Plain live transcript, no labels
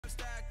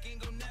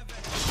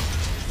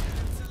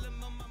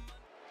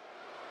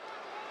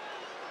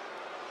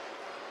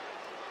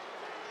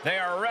They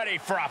are ready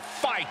for a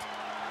fight.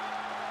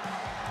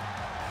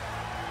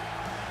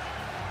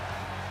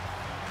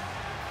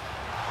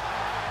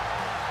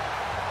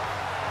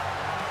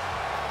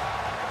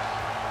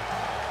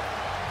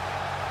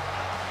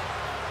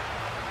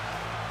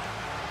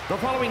 The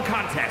following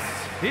contest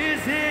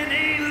is an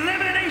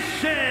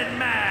elimination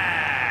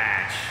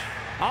match.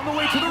 On the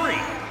way to the ring,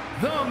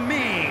 the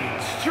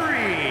Mean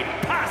Street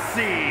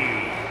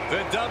Posse.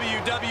 The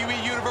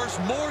WWE Universe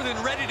more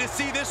than ready to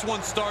see this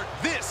one start.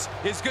 This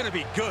is going to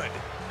be good.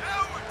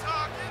 Now we're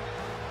talking.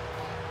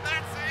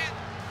 That's it.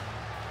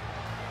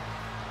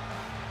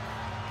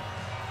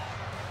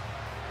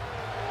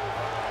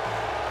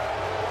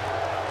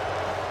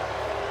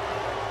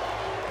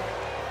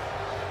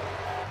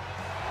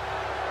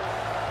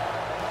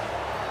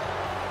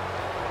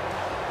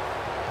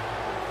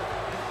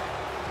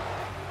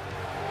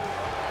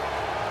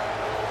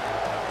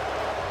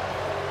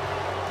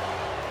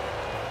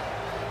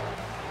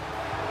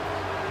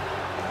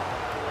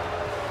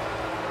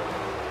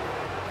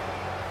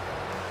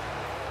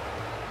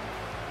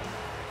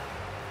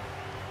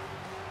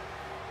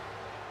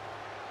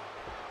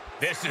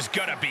 This is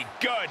gonna be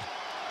good.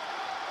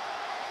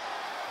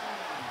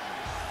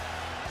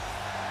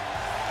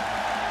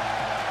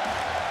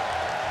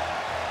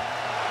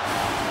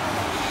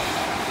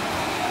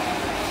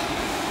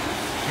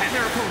 And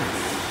their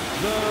opponents,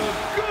 the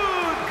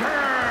Good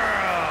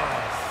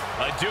Girls.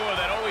 A duo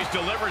that always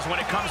delivers when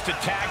it comes to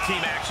tag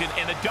team action,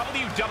 and the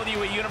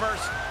WWE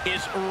Universe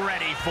is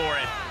ready for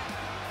it.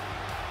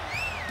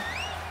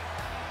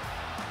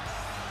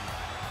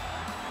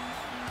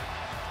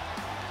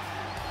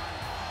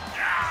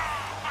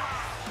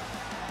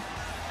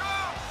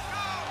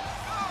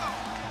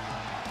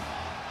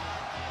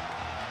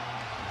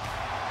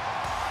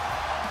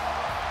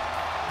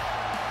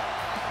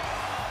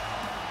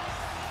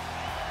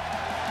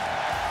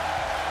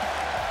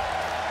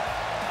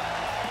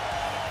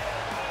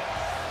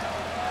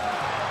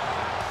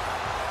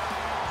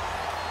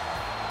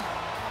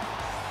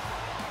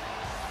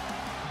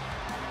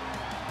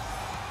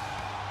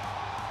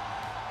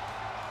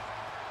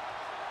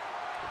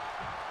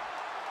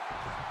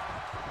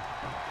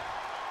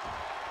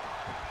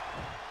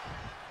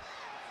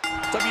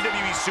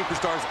 WWE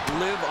superstars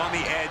live on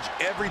the edge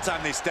every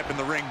time they step in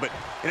the ring, but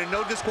in a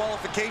no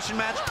disqualification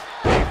match,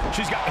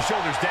 she's got the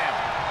shoulders down.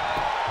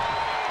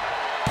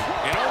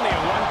 And only a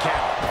 1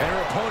 count. And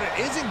her opponent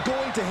isn't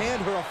going to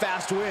hand her a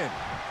fast win.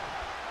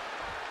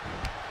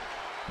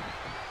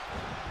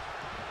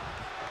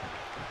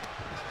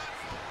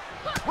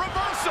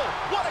 Reversal!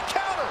 What a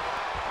counter!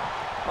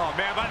 Oh,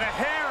 man, by the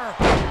hair!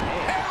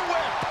 Hair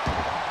whip!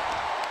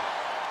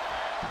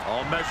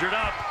 All measured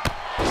up.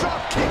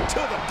 Drop kick to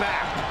the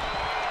back.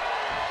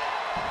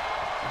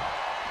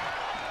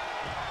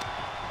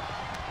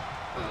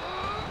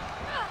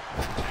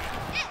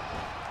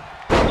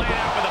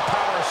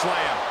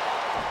 Slam.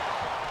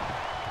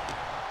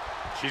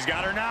 She's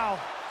got her now.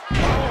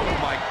 oh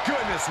my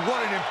goodness, what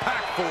an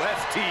impactful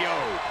STO.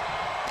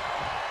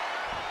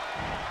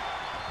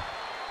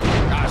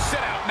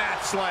 Sit-out mat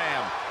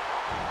slam.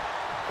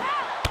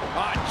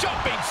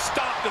 Jumping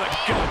stop to the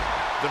gut.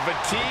 The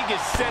fatigue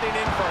is setting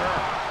in for her.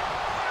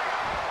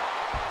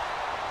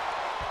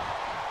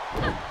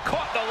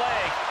 Caught the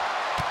leg.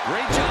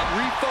 Great job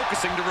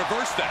refocusing to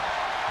reverse that.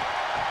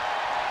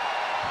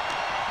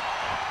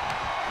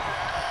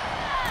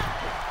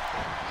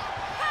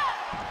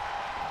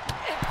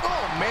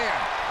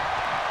 Man.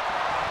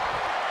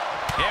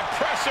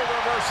 Impressive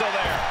reversal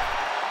there.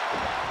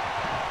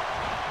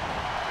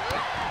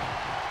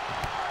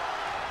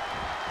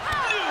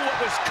 Knew what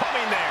was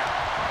coming there.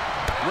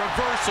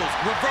 Reversals,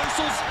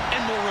 reversals,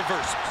 and more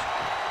reversals.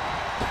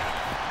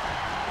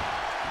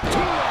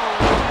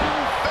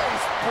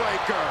 Face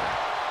breaker.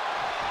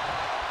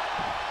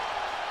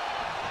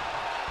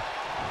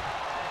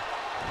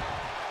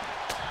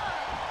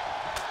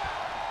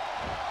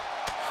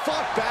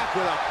 Fought back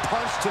with a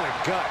punch to the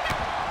gut.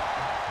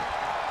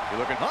 You're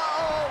looking.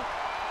 Uh-oh.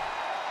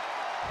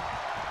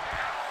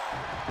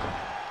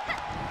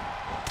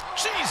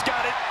 She's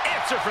got an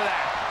answer for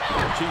that.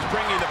 She's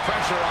bringing the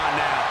pressure on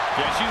now.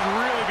 Yeah, she's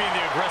really being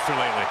the aggressor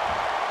lately.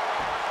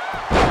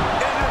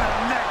 And then a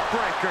neck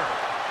breaker.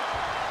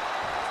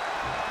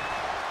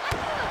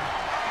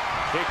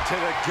 Kick to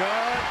the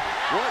gut.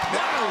 What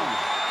now?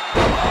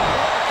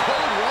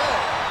 Cold roll.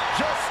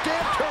 Just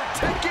stamped her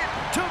ticket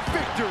to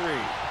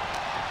victory.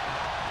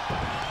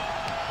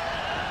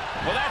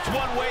 Well, that's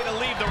one way to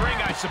leave the ring,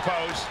 I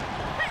suppose.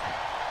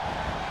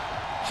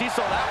 She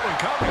saw that one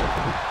coming.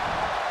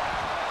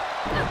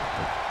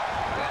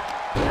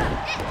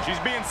 She's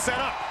being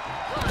set up.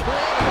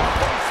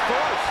 Face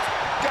first.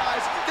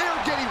 Guys,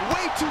 they're getting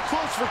way too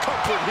close for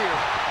comfort here.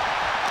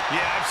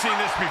 Yeah, I've seen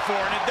this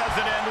before, and it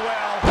doesn't end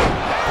well.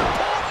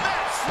 Airport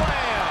mat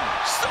slam.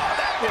 Saw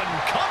that one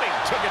coming.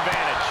 Took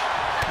advantage.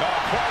 Oh,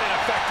 quite an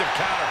effective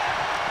counter.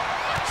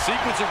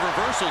 Sequence of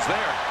reversals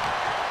there.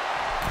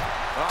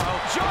 Uh-oh.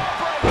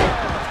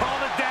 Jawbreaker.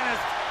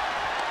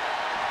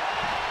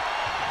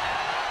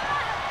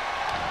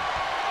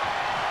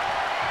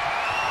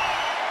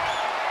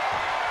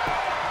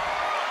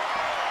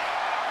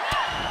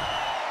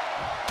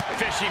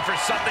 for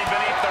something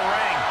beneath the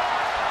ring.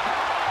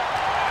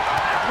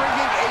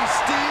 Bringing a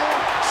steel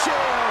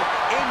chair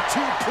into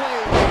play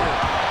here.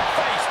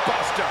 Face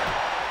buster.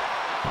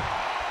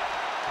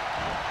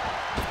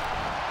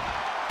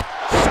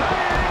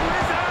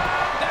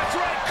 That's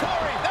right,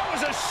 Corey. That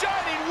was a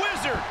shining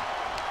wizard.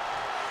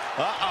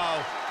 Uh-oh.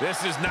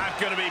 This is not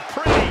going to be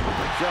pretty.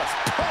 Just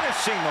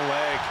punishing the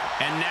leg.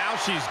 And now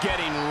she's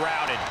getting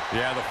routed.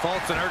 Yeah, the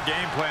faults in her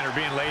game plan are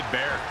being laid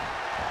bare.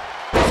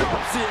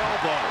 Drops the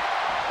elbow.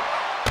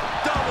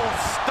 Double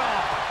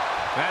stomp.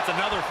 That's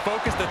another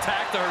focused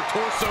attack to her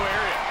torso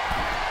area.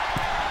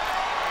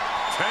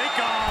 Take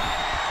off.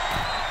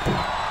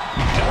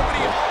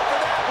 Nobody home for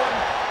that one.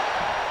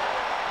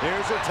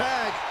 Here's her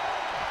tag.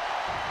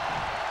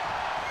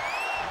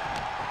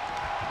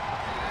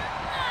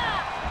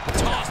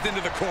 Tossed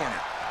into the corner.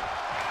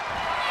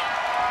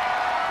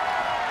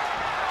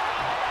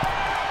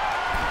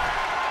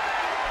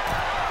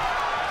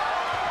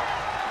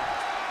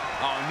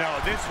 Oh no,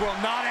 this will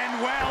not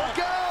end well. Look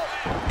out!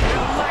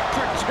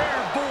 Electric chair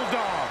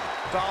bulldog.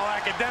 It's all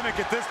academic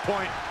at this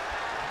point.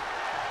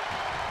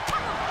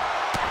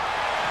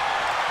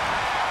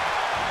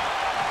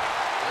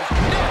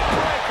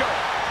 Neckbreaker.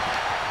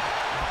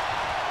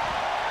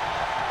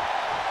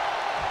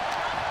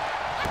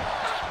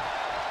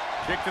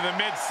 Kick to the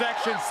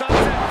midsection, sunset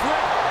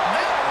flip.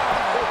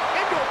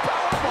 Into a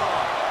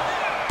powerbomb.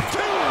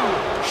 Two.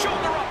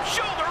 Shoulder up,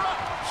 shoulder up.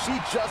 She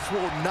just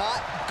will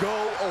not go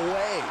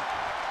away.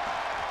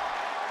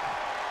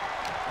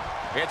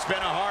 It's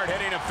been a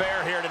hard-hitting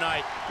affair here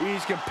tonight.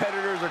 These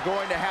competitors are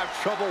going to have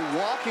trouble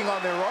walking on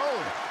their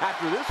own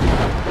after this.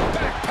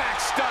 Backpack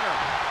stunner.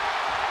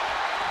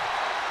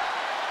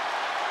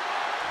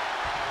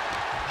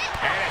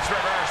 And it's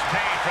reverse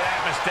pain for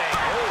that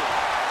mistake.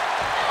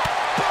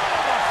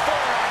 Boom, a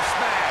forearm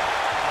smash.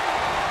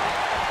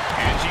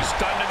 And she's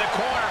stunned in the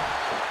corner.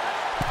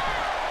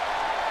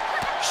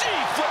 She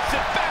flips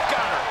it back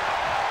on her.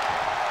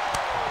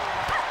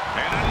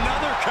 And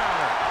another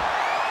counter.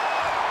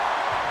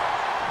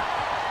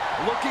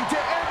 Looking to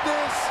end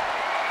this.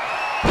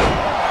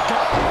 Oh,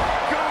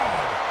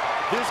 God.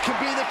 This could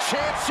be the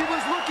chance she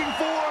was looking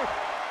for.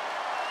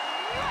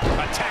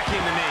 Attacking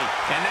the knee.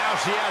 And now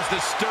she has the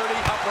sturdy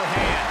upper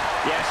hand.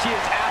 Yeah, she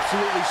is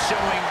absolutely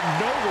showing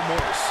no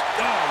remorse.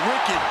 Oh,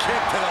 wicked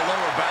kick to the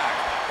lower back.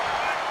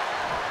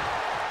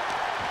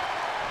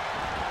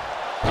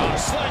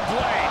 Sled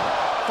blade.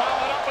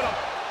 Followed up with a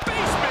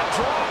basement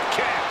drop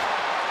kick.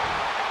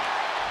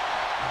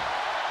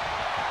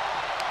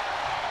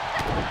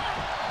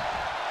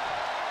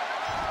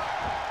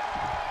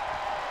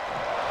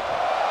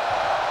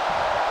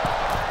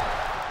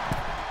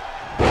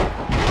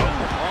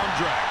 Arm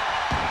drag.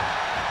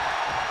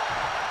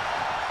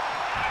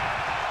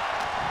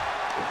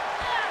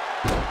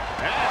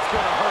 That's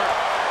gonna hurt.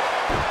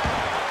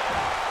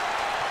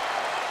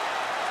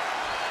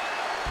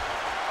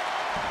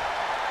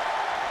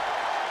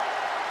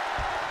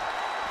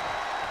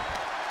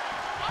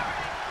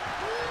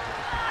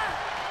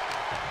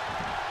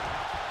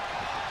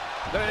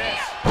 Look at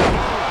this.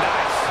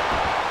 Nice.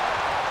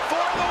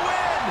 For the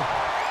win.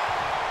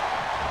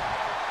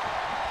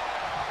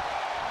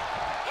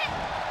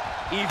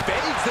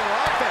 Evades their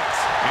offense.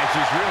 And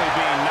she's really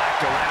being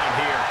knocked around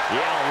here.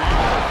 Yeah, a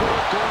lot of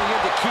work going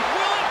in to keep.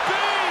 Will it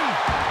be?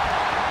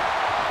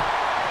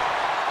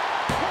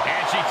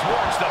 And she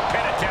thwarts the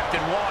pin attempt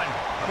in one.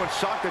 I'm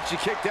shocked that she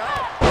kicked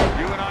out.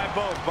 You and I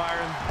both,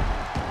 Byron.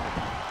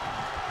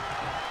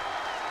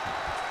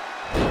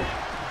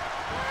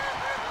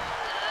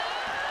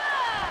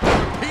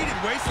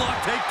 Waistlock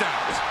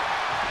takedowns.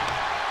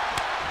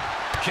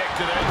 Kick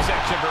to the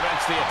midsection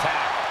prevents the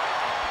attack.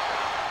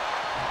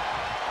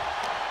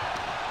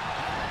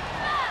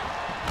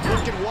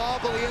 Looking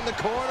wobbly in the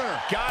corner.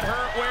 Got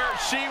her where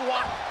she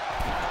wants.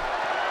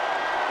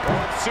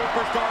 Both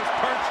superstars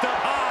perched up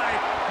high.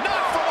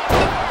 Not from up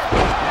there.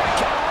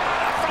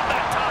 Carolina from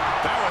the top.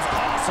 That was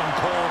awesome,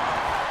 Cole.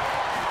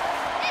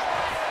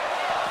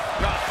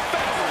 The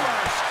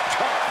first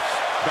touch.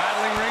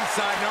 Battling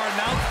ringside, and our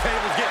announce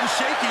table's getting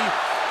shaky.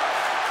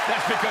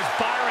 That's because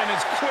Byron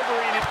is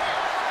quivering.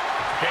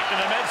 Kick to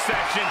the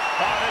midsection.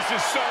 Oh, this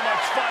is so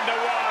much fun to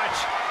watch.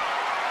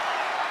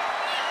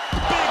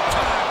 Big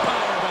time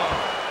powerbomb.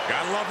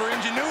 Gotta love her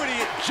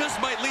ingenuity. It just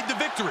might lead to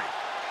victory.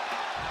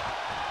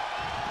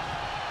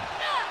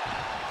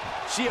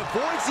 She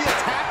avoids the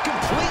attack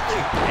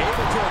completely.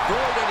 Able to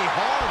avoid any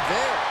harm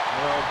there.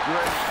 Oh,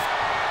 great.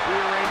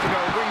 Rearranging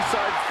our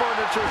ringside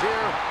furniture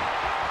here.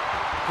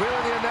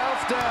 Clearing the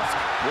announce desk.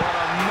 What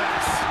a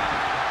mess.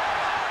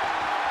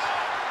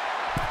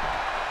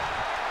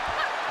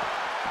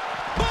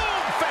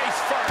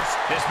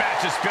 This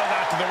match is spilled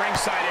out to the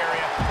ringside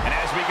area, and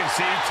as we can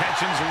see,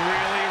 tension's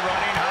really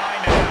running high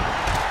now.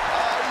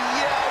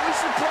 Yeah, we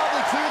should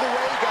probably clear the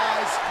way,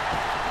 guys.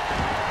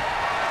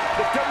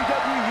 The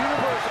WWE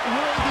Universe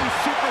luring these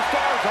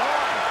superstars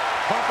on.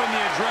 Pumping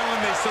the adrenaline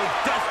they so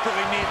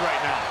desperately need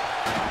right now.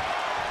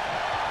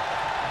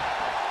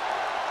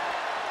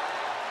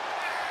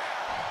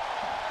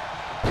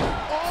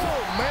 Oh,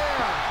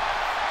 man.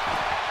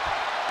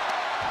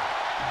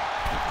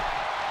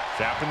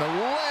 Tapping the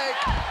leg.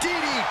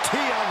 DDT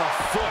on the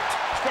foot.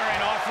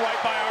 Squaring off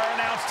right by our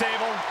announce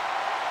table.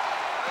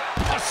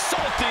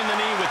 Assaulting the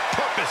knee with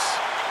purpose.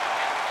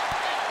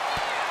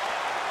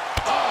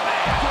 Oh,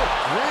 man. Good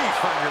grief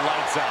on your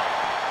lights out.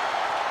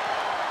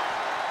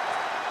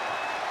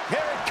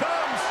 Here it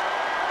comes.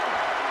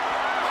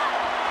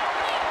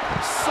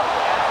 So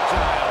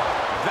agile.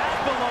 That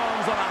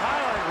belongs on a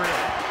highlight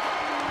reel.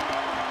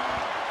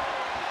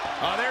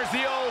 Oh, there's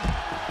the old.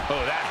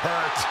 Oh, that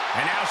hurt.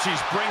 And now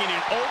she's bringing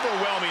in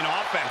overwhelming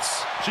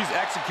offense. She's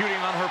executing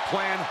on her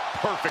plan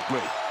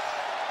perfectly.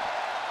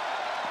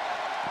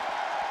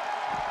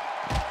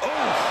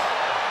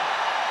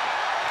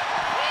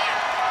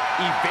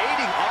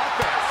 Evading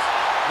offense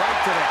right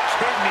to the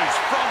kidneys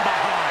from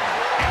behind.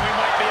 And we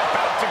might be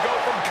about to go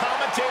from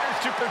commentators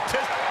to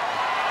participants.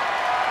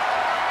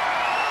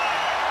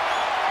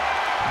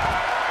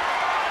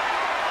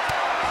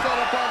 Set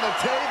up on the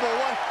table.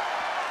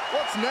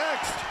 What's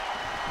next?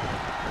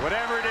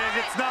 Whatever it is,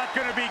 it's not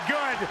going to be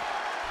good. To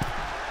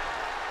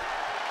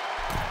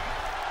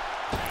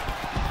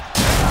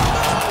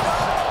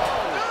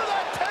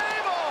the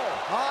table!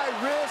 High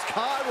risk,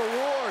 high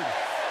reward.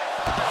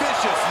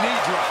 Vicious knee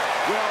drop.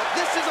 Well,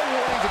 this is a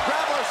warning to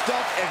grab our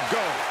stuff and go.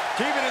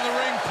 Keep it in the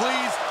ring,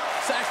 please.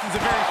 Saxton's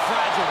a very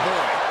fragile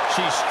boy.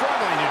 She's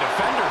struggling to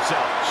defend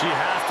herself. She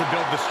has to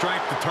build the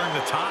strength to turn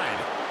the tide.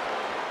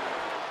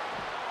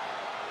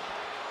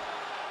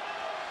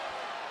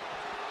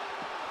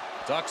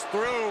 Ducks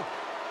through.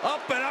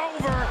 Up and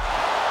over.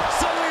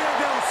 Selena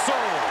del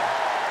Sol.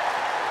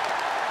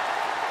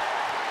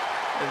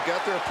 They've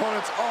got their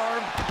opponent's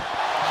arm.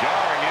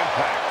 Jarring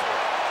impact.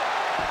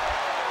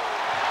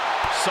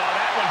 Saw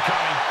that one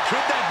coming.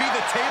 Could that be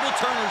the table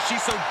turner she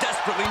so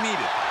desperately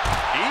needed?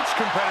 Each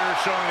competitor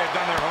showing they've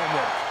done their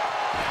homework.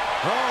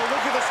 Oh,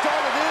 look at the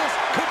start of this.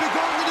 Could be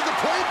going into the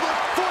playbook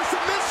for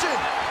submission.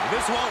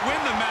 This won't win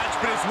the match,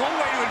 but it's one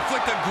way to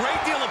inflict a great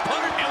deal of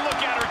punishment. And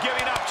look at her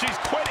giving up. She's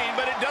quitting,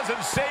 but it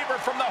doesn't save her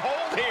from the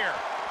hold here.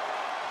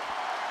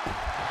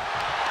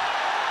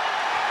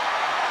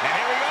 And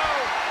here we go.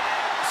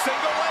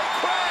 Single leg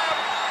crab.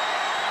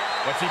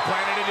 What's he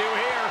planning to do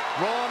here?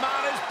 Roll him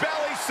on his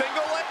belly.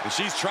 Single leg.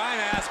 She's trying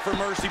to ask for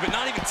mercy, but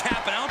not even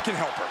tapping out can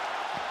help her.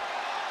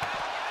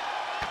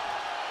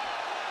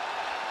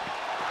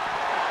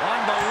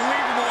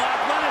 Unbelievable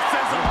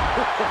athleticism.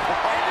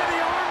 Into the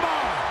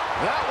armbar.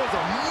 That was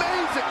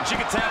amazing. She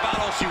can tap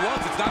out all she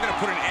wants. It's not going to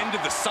put an end to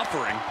the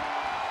suffering.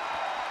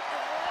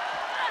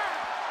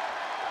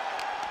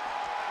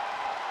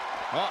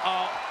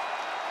 Uh-oh.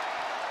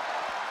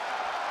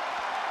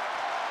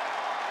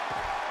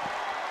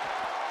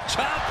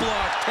 Chop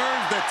block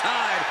turns the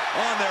tide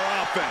on their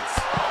offense.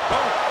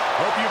 Oh,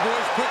 hope you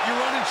boys put your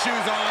running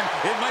shoes on.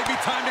 It might be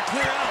time to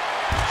clear out.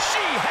 She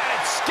had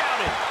it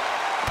scouted.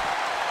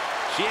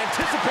 She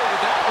anticipated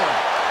that one.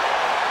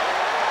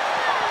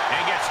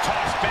 And gets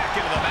tossed back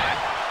into the mat.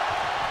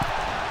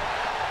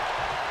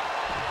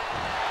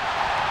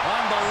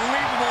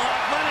 Unbelievable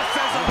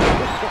athleticism.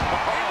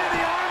 Into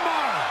the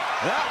armbar.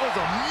 That was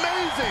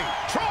amazing.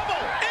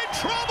 Trouble! In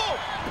trouble!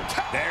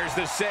 There's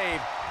the save.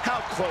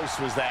 How close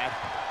was that?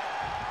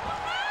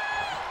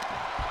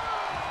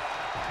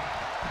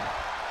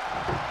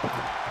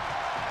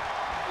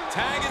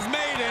 Tag is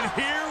made, and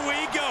here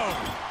we go.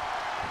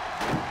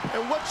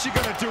 And what's she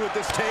gonna do at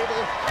this table?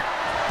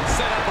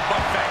 Set up a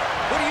buffet.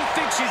 What do you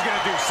think she's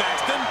gonna do,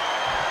 Saxton?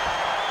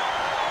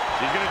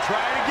 She's gonna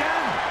try it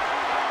again.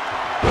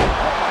 Oh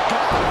my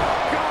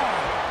God!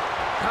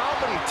 How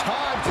many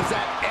times does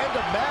that end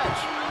a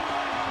match?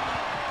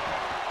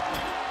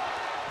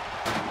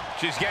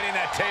 She's getting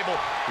that table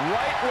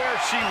right where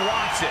she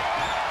wants it.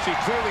 She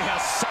clearly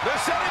has...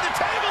 They're setting the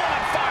table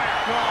on fire!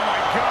 Oh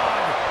my God!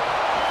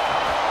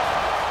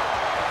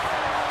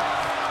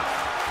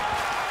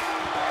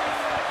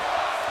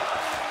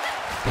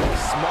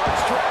 Smart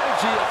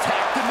strategy,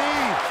 attack the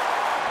knee.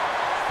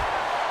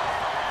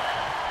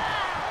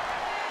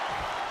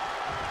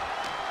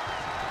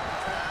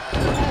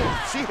 Ooh,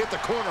 she hit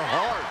the corner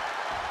hard.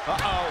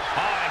 Uh-oh.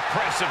 Oh,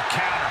 impressive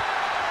counter.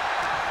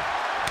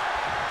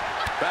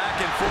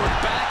 Back and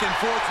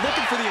forth,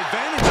 looking for the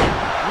advantage here.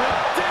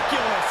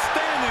 Ridiculous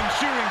standing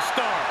shooting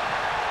star.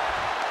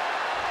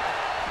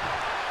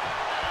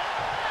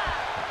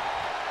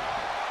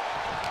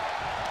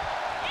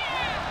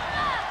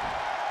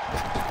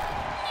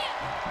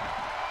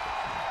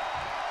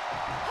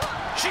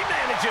 She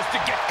manages to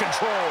get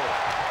control.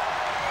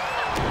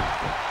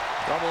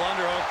 Double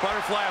underhook,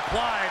 butterfly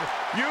applied.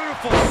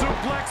 Beautiful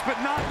suplex,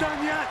 but not done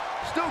yet.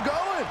 Still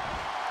going.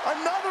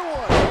 Another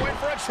one. Going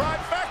for a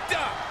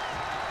trifecta.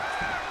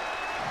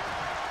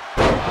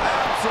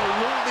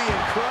 Absolutely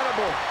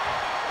incredible.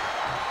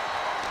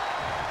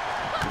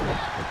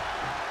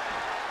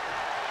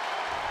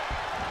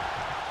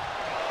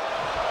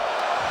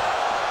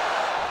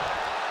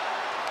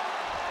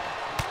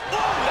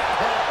 Oh, that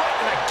hurt right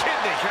in the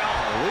kidney.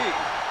 Golly.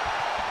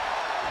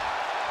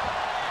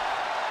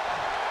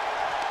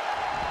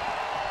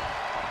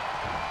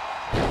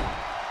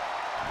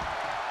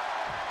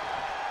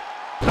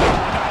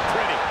 Not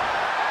pretty.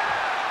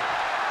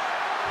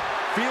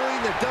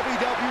 the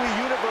WWE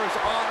Universe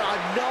on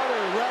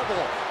another level.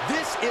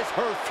 This is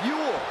her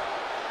fuel.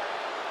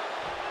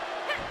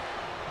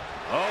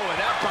 Oh, and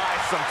that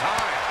buys some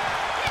time.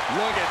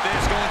 Look at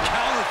this, going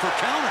counter for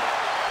counter.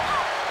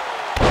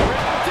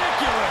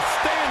 Ridiculous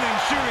standing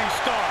shooting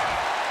star.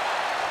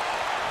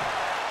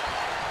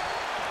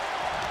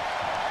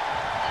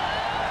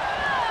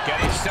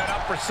 Getting set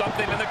up for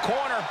something in the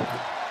corner.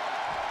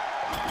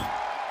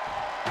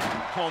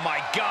 Oh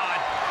my God,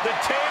 the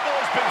table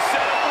has been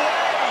set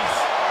ablaze.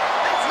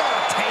 It's not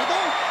a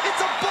table,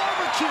 it's a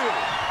barbecue.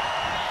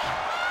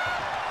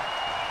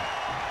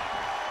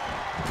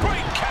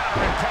 Great counter,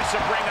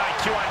 impressive ring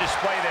IQ on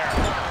display there.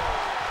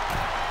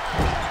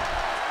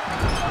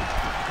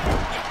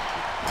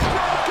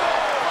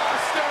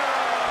 Buster!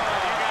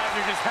 You guys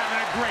are just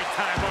having a great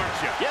time, aren't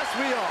you? Yes,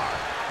 we are.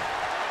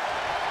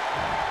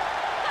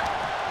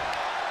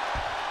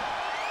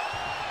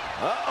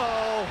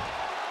 Uh-oh.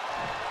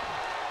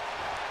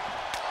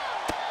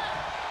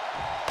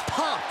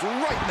 Popped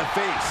right in the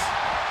face.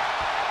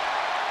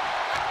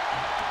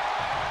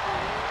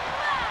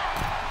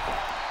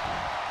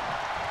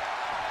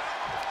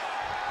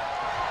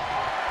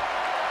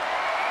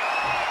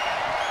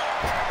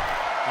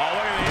 Oh,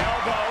 look at the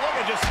elbow. Look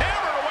at just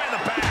hammered away in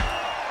the back.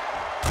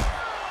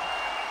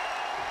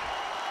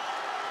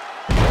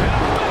 And a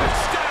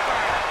backstabber.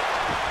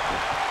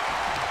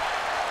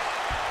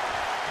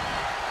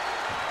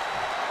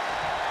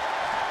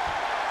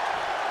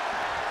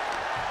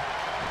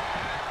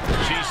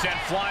 She's sent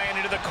flying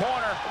into the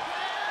corner.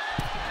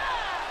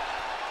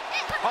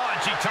 Oh,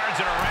 and she turns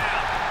it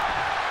around.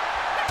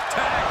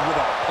 Tagged with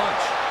a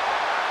punch.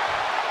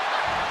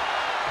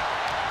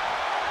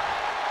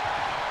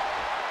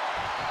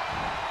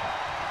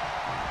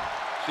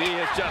 She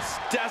is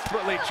just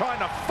desperately trying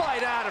to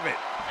fight out of it.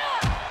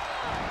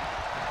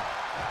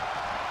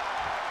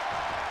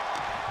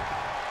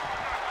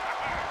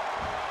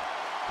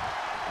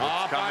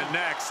 What's coming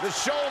next? The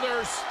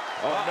shoulders.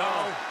 Oh,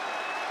 no.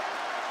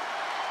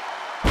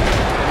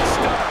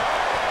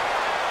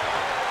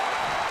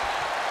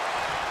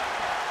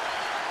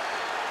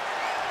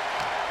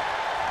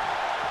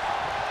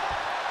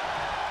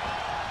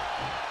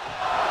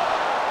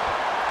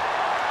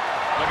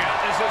 Look out,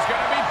 this is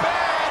going to be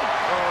bad.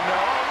 Oh,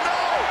 no.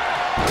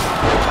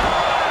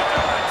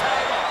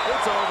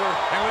 It's over.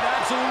 And with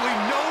absolutely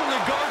no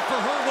regard for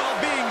her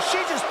well-being, she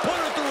just put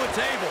her through a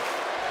table.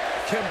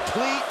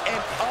 Complete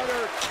and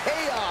utter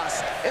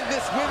chaos in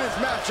this women's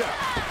matchup.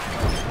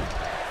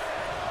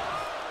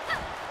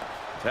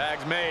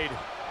 Tag's made.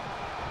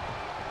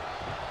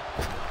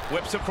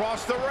 Whips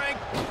across the ring.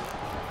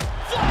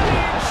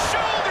 Flying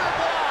shoulder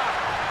block.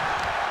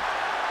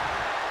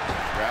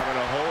 Grabbing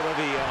a hold of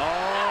the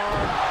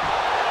arm.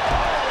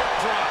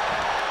 Drop.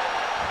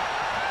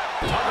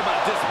 Talk about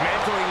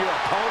dismantling your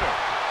opponent.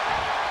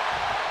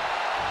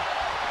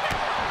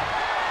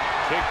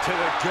 Kick to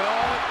the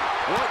gut.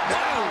 What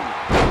now?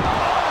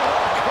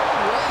 Oh,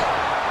 correct.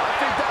 I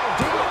think that'll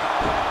do it.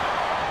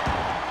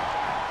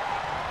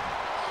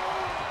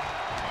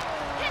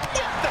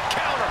 The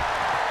counter.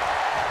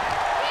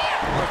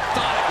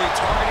 Methodically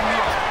targeting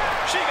the arm.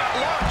 She got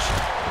launched.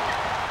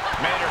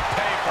 Made her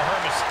pay for her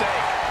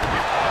mistake.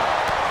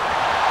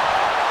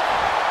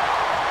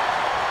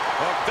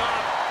 Hooked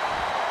up.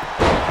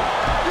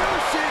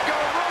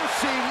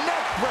 Yushi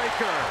neck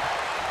breaker.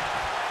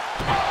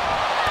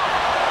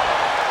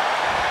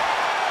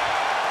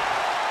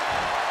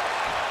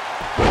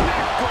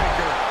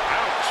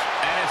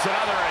 It's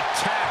another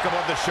attack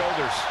above the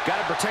shoulders. Got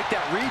to protect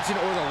that region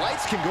or the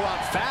lights can go out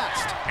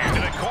fast.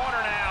 Into the corner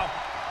now.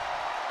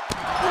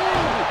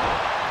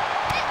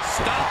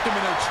 Stopped him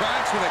in their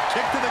tracks with a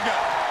kick to the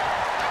gut.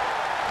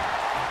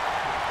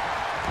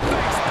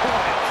 Thanks,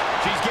 point.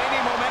 She's gaining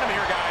momentum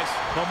here, guys.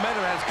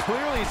 Momentum has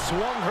clearly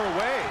swung her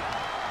way.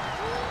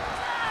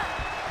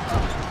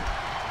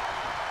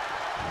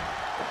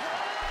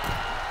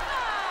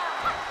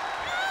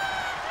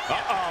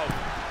 Uh-oh.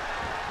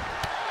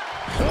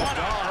 What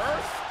on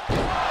earth?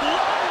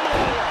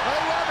 I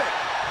love it.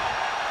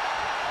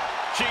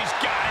 She's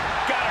got it.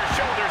 Got her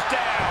shoulders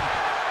down.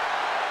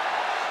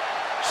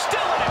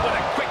 Still in it with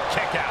a quick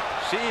kick out.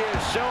 She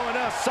is showing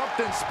us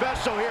something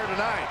special here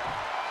tonight.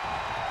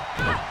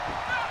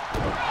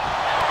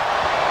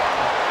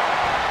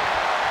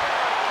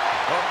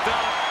 Hooked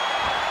up.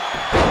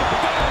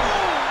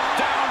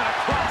 Down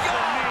across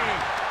the knee.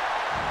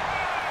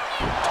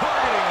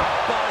 Targeting a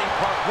body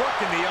part,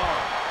 working the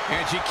arm.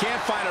 And she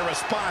can't find a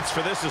response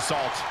for this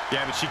assault.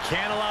 Yeah, but she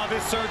can't allow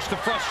this surge to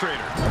frustrate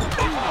her. What a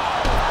punch.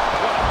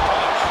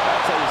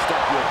 That's how you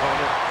stop your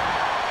opponent.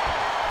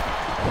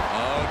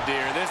 Oh,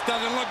 dear. This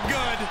doesn't look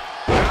good.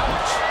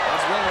 Ouch.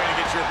 That's one way to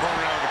get your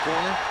opponent out of the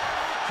corner.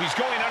 She's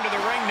going under the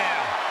ring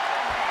now.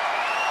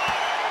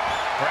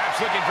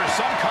 Perhaps looking for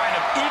some kind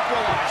of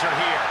equalizer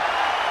here.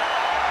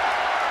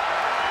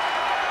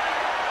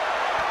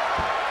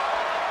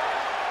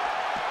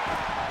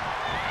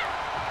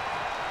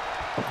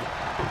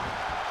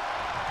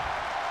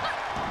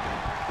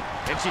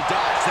 And she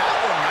dodged that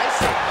one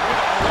nicely. With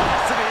a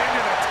velocity into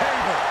the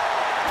table.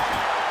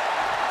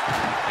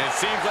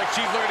 Seems like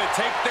she's learned to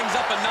take things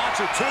up a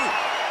notch or two.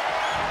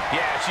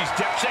 Yeah, she's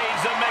changed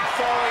the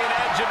McFoley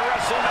Edge in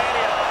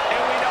WrestleMania,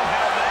 and we know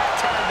how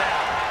that turned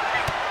out.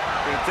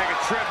 Gonna take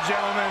a trip,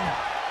 gentlemen.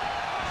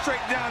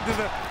 Straight down to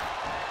the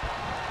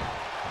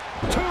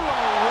 201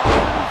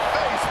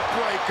 face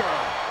breaker.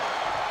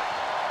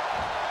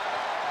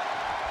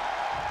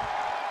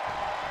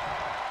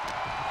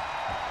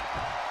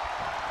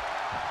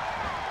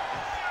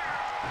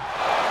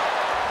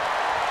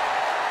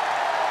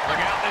 Look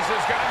out, this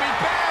is gonna be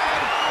bad.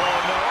 Oh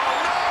no,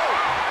 oh no!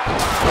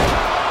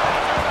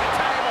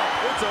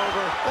 It's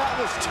over. That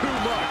was too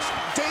much.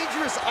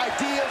 Dangerous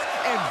ideas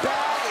and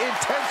bad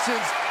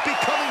intentions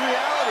becoming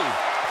reality.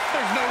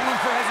 There's no room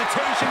for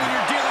hesitation when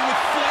you're dealing with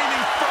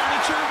flaming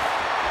furniture.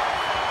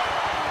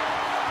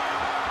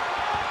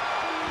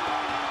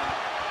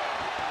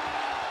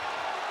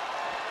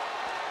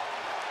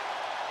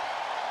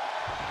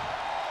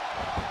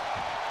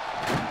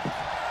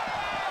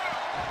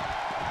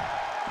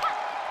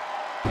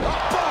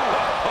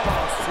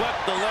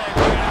 Swept the leg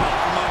right out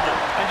from under.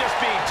 And just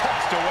being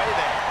tossed away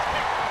there.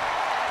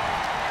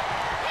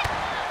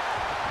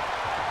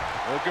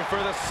 Looking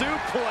for the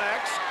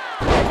suplex.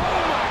 Oh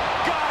my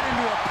God,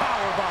 into a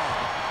powerbomb.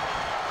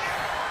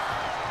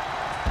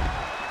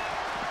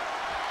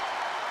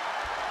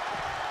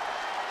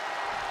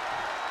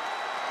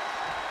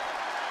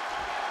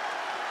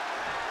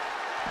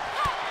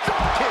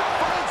 Dropkick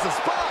finds the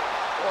spot.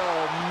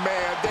 Oh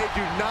man, they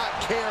do not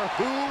care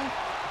who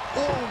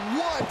or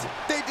what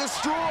they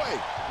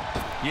destroy.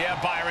 Yeah,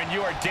 Byron,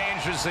 you are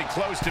dangerously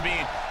close to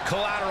being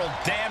collateral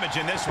damage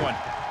in this one.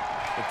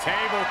 The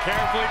table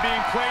carefully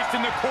being placed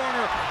in the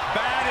corner.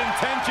 Bad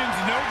intentions,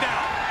 no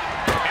doubt.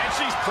 And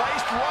she's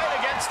placed right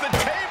against the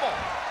table.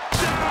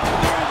 Down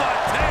through the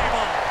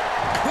table.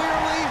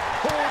 Clearly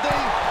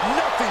holding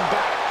nothing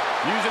back.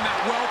 Using that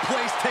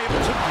well-placed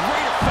table to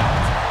great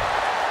effect.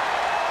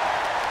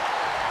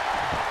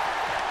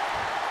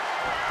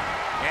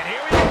 And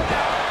here we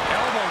go.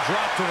 Elbow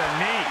drop to the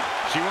knee.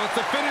 She wants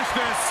to finish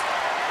this.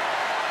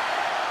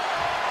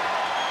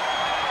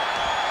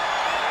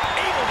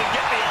 Able to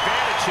get the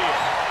advantage here.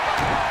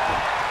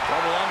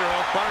 Double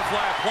underhook,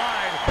 butterfly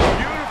applied.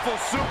 Beautiful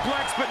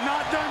suplex, but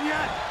not done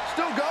yet.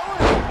 Still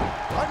going.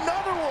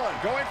 Another one.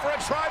 Going for a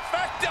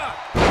trifecta.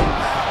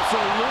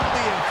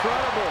 Absolutely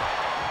incredible.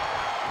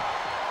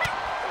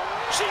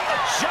 She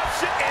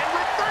adjusts it and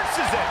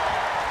reverses it.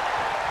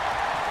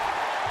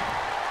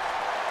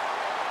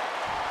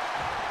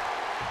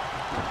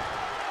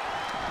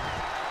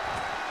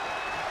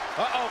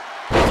 Uh-oh.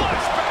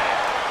 Flashback.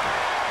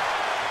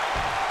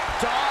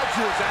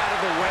 Dodges out of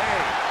the way.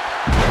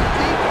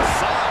 Deep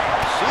aside.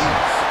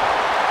 Jeez.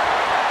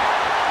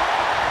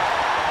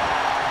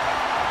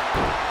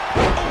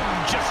 Boom,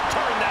 just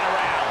turn that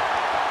around.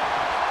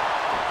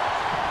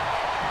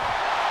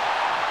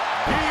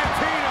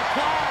 Guillotine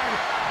applied.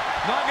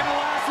 Not going to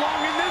last long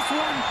in this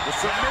one. The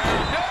submission.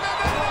 No.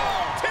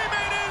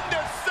 Teammate in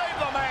to save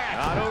the match.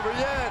 Not over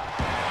yet.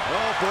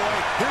 Oh boy,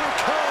 here it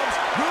comes.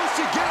 Will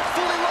she get it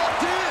fully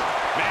locked in?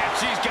 Man,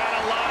 she's got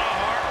a lot of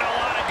heart and a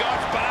lot of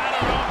guts, but I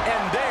don't know.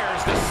 And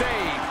there's the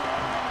save.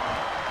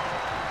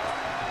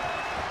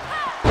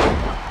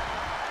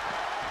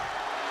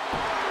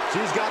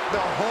 She's got the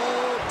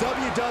whole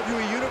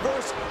WWE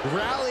Universe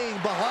rallying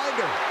behind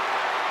her.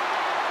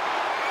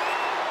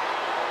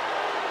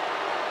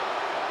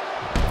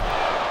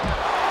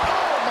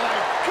 Oh my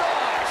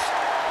gosh!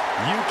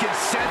 You can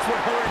sense what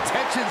her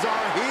intentions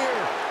are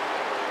here.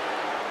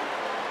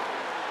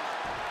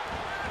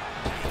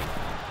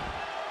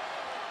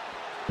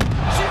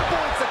 She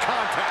avoids the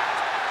contact.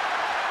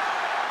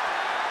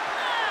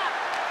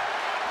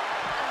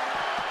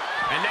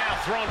 And now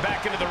thrown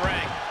back into the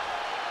ring.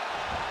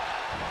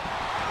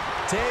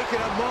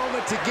 Taking a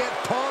moment to get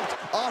pumped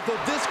off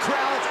of this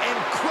crowd's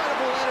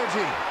incredible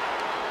energy.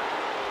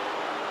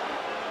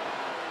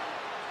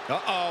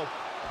 Uh-oh.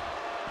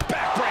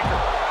 Backbreaker.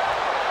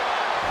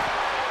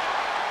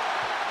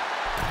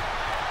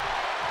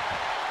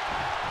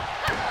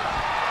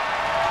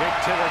 Kick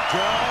to the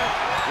gut.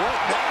 What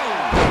now?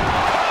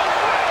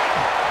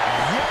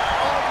 Yet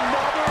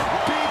another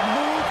big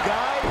move,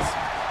 guys.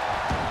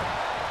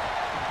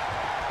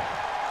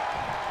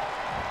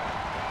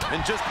 And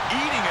just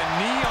eating a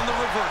knee on the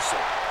reversal.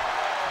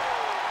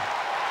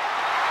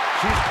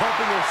 She's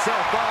pumping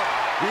herself up,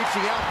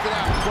 reaching out for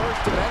that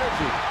burst of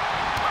energy.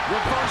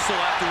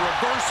 Reversal after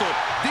reversal.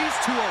 These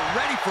two are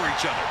ready for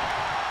each other.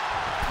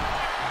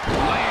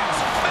 Lands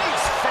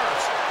face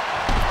first.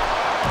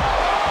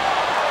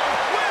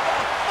 With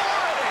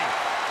authority.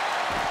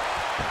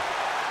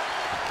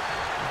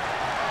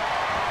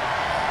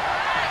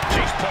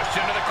 She's pushed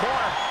into the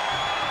corner.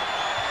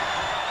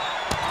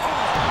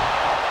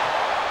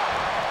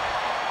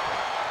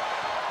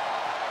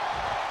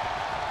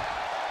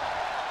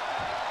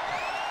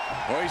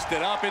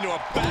 Hoisted up into a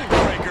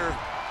backbreaker.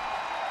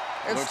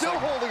 And Looks still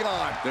like holding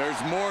on.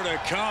 There's more to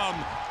come.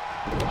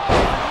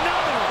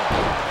 Another one.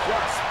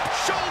 Just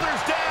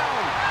shoulders down.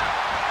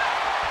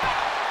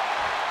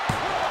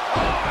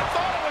 Oh, I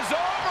thought it was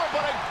over,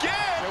 but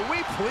again. And we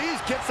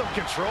please get some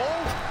control?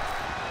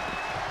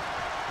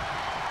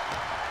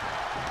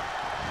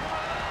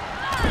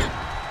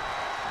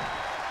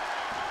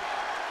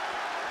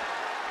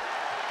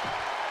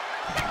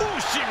 Ooh,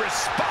 she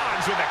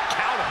responds with a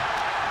counter.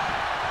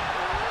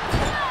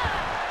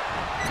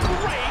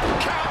 Great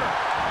counter.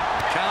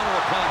 Counter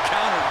upon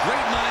counter.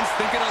 Great minds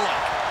thinking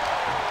alike.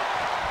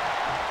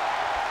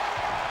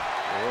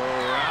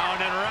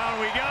 Round and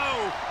round we go.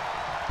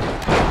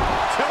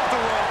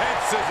 Tilt-a-whirl head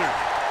scissors.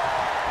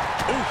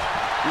 Ooh,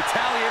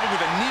 retaliated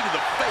with a knee to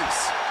the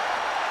face.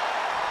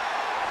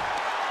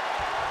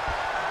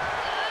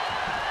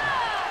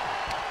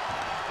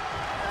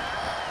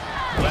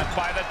 Left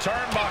by the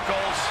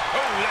turnbuckles.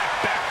 Oh, that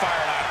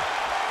backfired on her.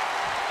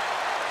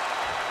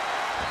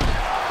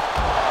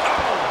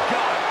 Oh,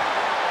 God.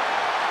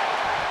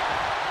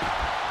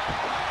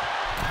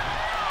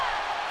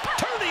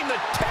 Turning the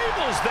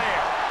tables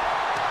there.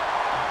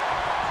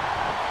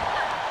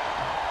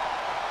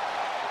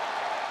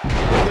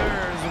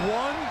 There's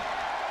one.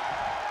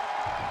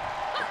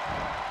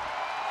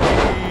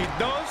 Y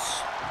dos.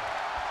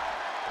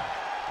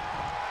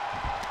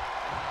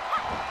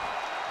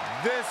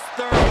 This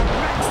third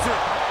makes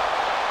it.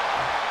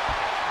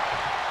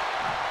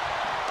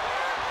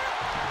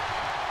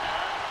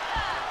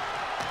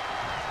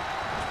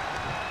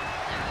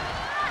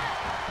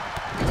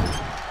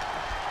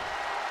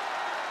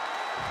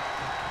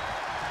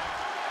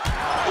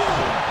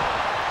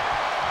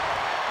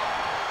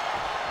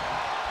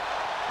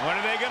 What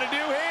are they going to do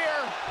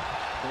here?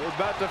 We're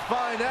about to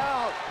find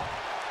out.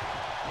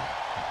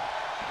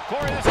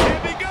 Corey, this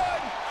can't be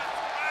good.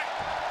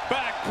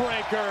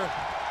 Backbreaker.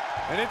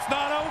 And it's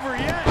not over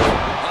yet.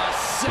 A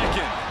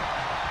second.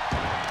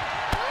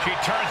 She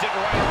turns it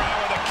right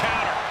around with a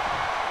counter.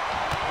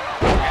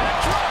 And a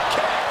drop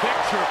kick.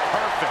 Picture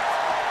perfect.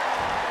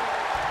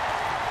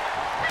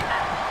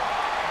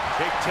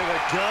 Kick to the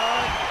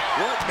gut.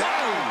 What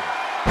now?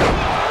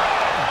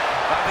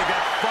 I think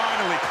that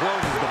finally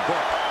closes the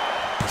book.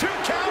 2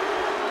 count.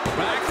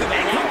 Back to the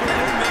locker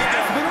room.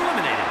 Has been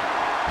eliminated.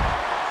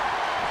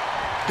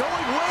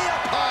 Going way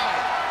up high.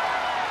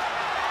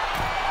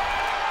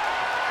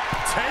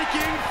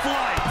 Taking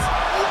flight.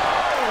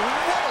 Whoa,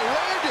 what a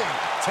landing.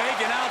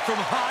 Taken out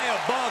from high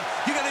above.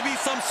 You got to be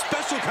some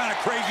special kind of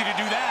crazy to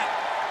do that.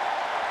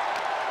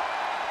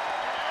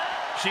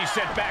 She's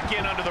sent back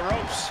in under the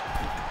ropes.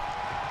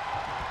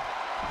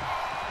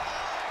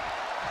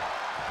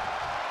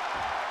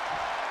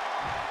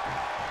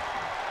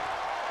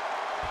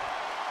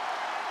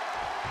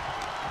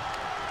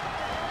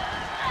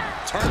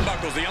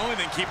 Turnbuckle's the only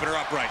thing keeping her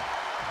upright.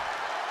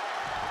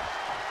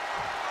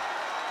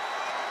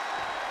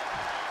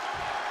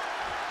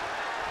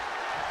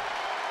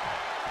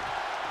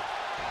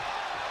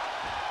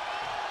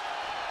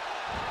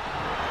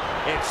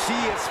 And she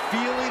is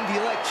feeling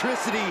the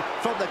electricity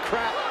from the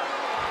crowd.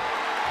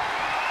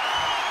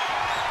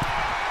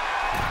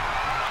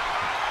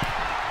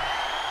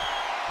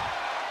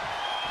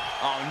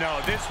 Oh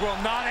no, this will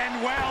not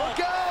end well. Look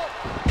out!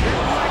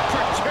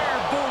 Electric chair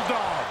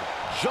bulldog.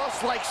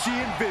 Just like she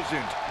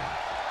envisioned.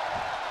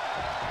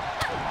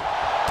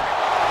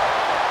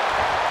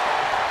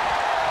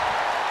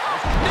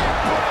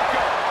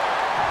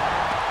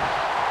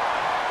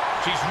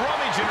 She's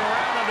rummaging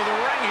around under the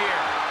ring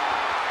here.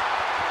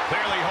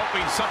 Clearly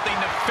hoping something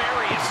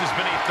nefarious is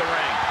beneath the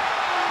ring.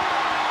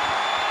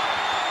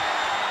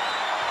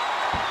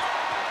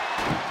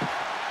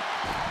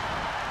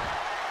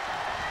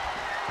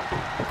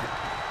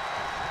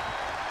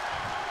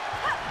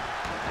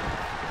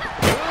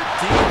 Good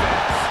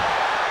defense.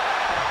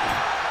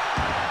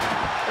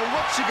 And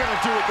what's she gonna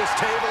do at this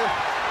table?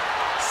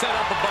 Set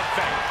up a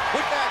buffet.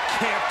 Look, that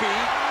can't be.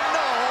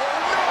 No,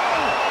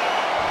 no!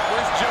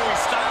 Where's Joey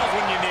Styles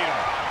when you need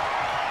him?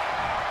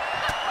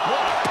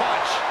 What a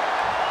punch.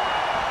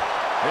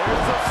 There's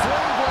a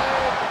sling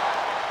blade.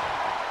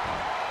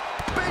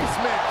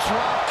 Basement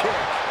drop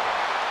kick.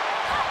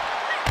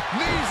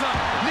 Knees up.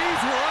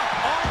 Knees were up.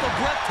 All the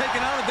breath taken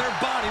out of their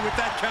body with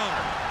that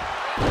counter.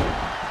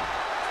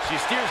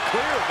 She steers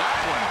clear of that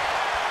one.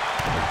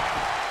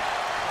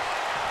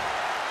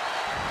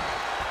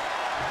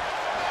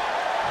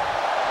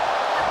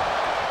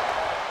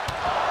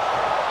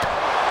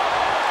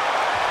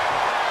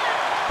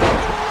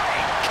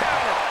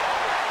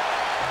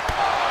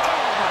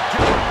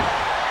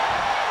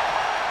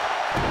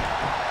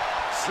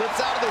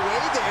 Slips out of the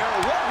way there.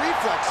 What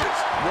reflexes?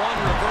 One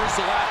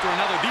reversal after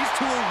another. These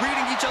two are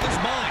reading each other's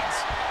minds.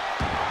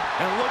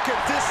 And look at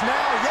this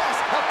now. Yes,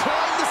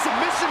 applying the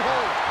submission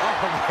hold.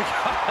 Oh my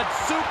God,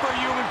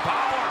 superhuman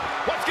power.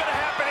 What's going to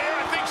happen here?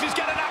 I think she's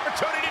got an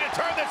opportunity to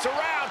turn this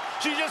around.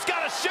 She's just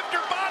got to shift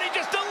her body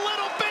just a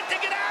little bit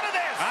to get out of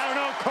this. I don't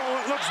know,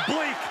 Cole. It looks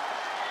bleak.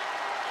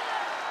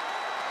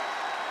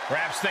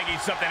 Perhaps thinking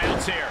something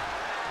else here.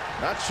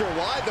 Not sure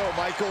why, though,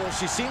 Michael.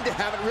 She seemed to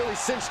have it really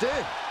cinched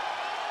in.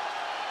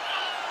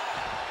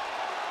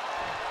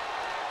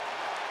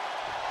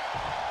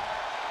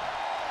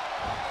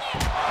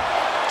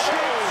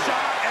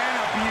 Shot and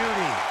a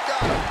beauty.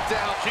 Got him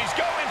down. She's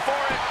going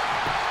for it.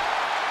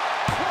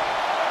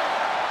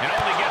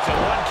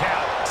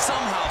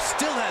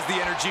 the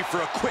energy for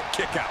a quick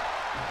kick out.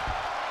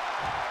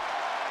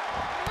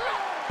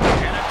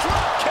 And a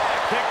drop kick.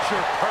 Picture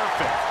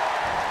perfect.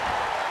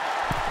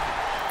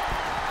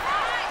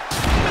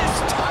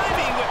 Missed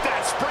timing with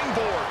that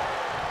springboard.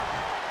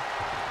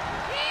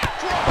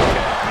 Drop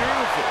kick.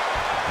 Beautiful.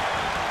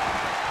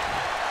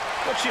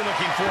 What's she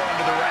looking for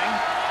under the ring?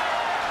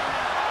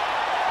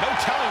 No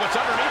telling what's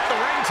underneath the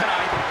ring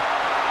tonight.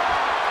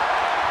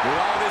 With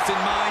all this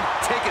in mind,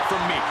 take it from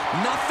me.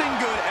 Nothing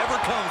good ever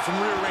comes from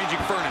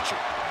rearranging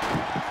furniture.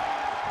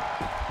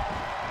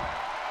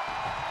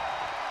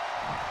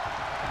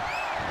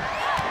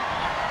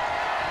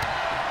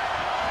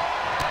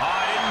 Oh,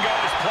 it didn't go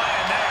as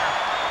planned there.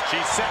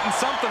 She's setting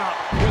something up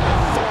with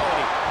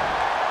authority.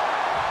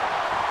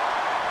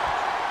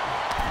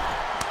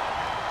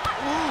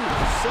 Ooh,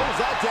 settles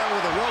that down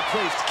with a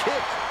well-placed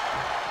kick.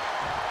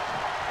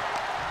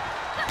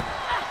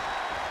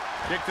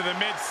 Kick to the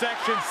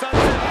midsection, sunset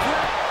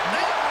flip.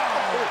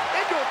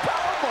 Into a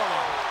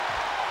powerbomb.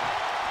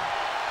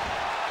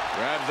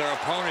 Grabs their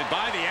opponent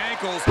by the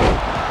ankles.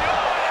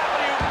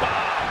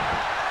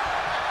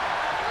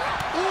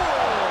 Ooh,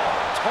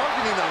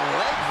 targeting the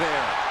leg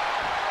there.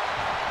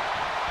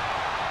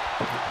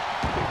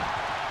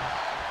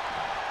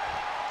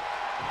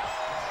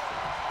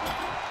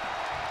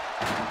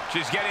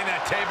 She's getting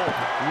that table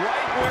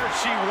right where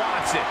she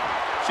wants it.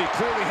 She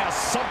clearly has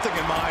something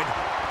in mind.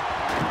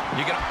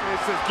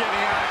 This is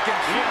getting out of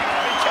control. You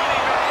gotta be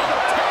kidding me. The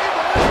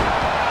table.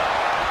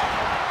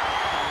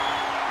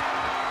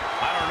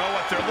 I don't know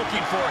what they're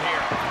looking for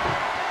here.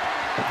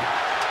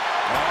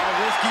 Oh,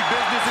 risky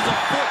business is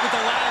afoot with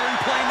the ladder in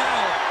play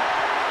now.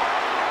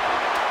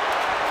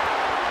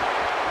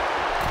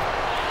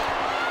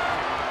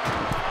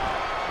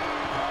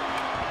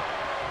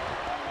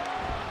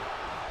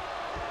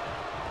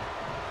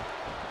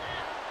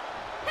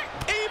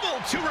 Able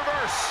to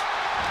reverse.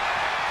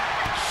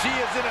 She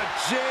is in a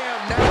jam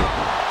now.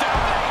 Down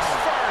face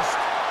first.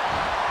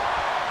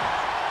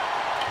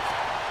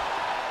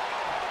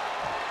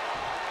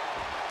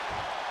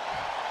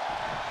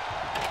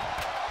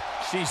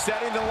 She's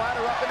setting the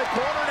ladder up in the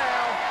corner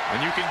now. And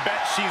you can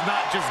bet she's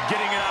not just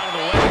getting it out of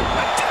the way.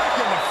 Attack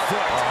in the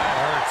foot. Oh, that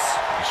hurts.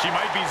 She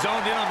might be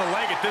zoned in on the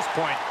leg at this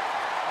point.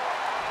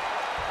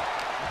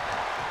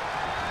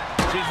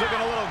 She's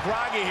looking a little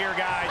groggy here,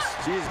 guys.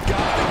 She's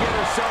got to get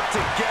herself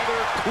together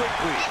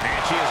quickly. And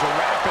she is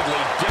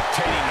rapidly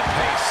dictating the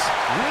pace.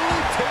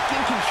 Really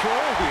taking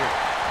control here.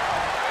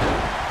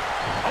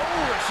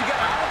 Oh, she got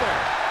out of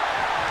there.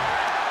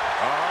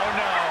 Oh,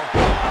 no.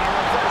 On a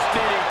reverse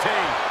DDT.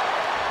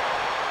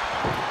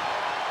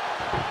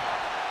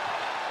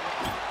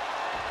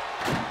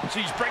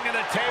 She's bringing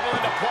the table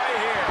into play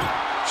here.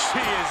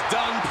 She is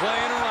done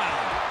playing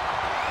around.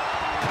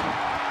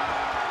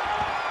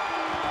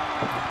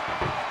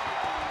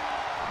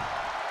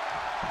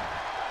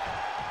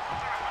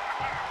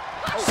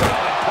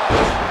 Solid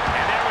punch.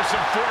 And there was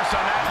some force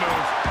on that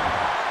move.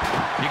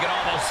 You can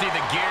almost see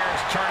the gears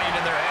turning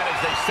in their head as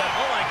they said,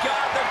 oh my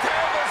God, the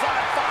table's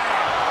on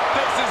fire.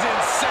 This is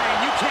insane.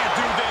 You can't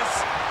do this.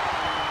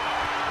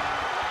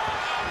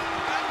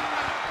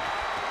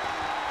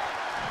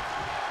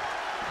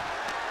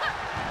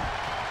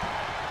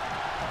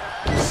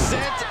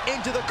 Sent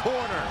into the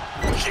corner.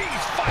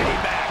 She's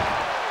fighting back.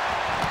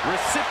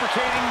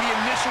 Reciprocating the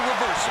initial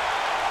reversal.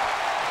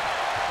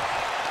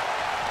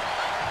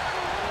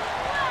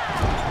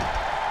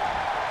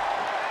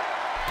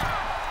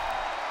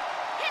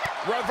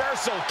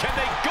 Reversal. Can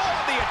they go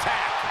on the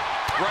attack?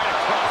 Right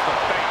across the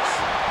face.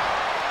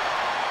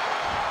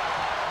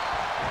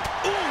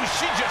 Ooh,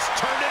 she just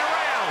turned it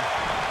around.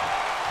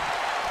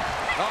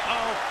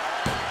 Uh-oh.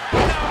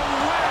 No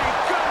way.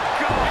 Good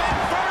go.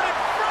 Inverted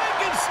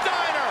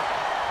Frankensteiner.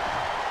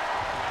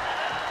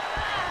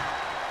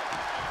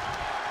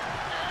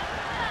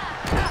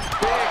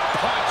 Big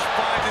punch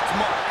finds its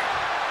mark.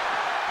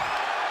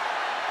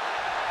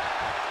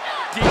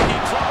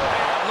 Deep trouble.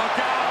 Look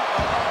out.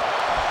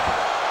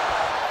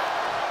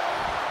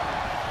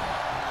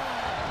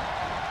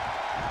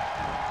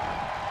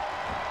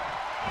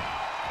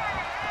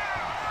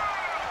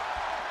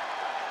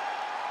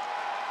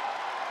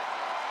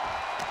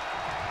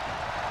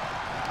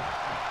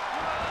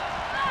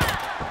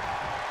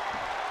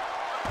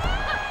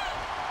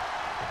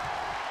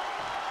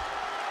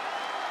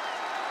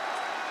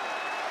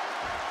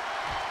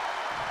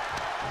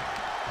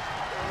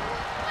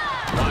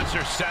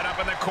 Are set up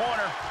in the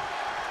corner.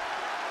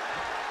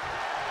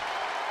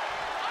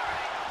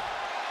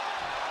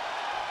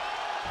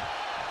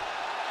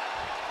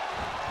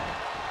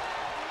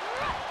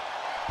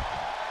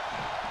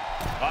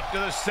 Up to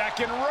the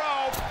second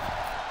rope.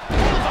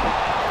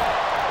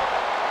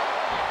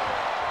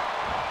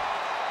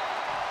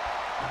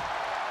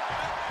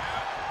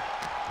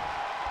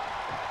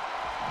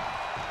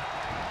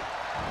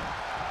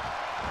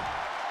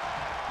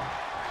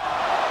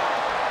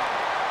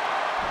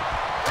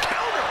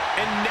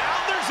 And now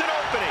there's an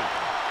opening.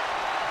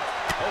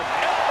 Oh,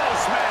 elbow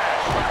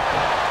smash.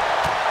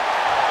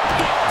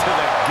 Kick to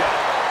the gut.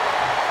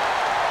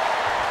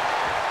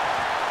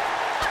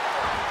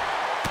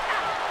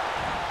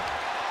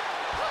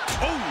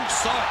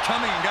 saw it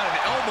coming and got an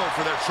elbow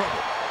for their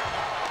trouble.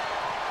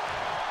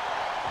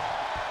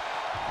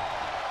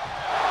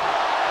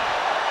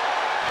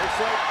 Looks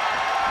like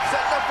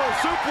setting up for a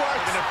suplex.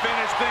 They're gonna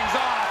finish things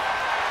off.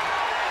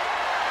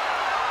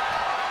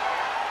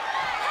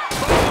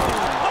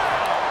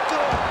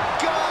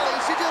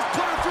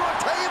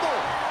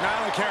 I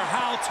don't care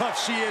how tough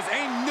she is,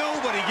 ain't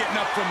nobody getting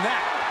up from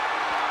that.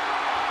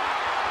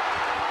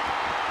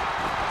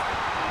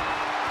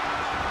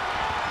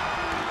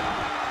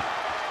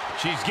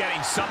 She's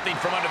getting something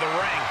from under the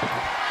ring.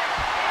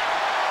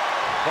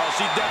 Well,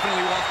 she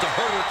definitely wants to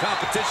hurt her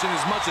competition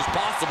as much as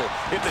possible,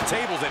 if the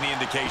table's any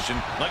indication.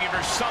 Looking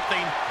for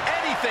something,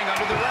 anything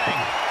under the ring.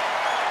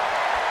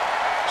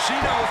 She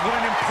knows what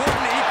an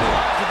important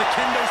equalizer the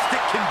kendo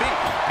stick can be.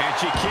 And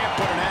she can't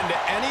put an end to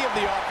any of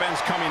the offense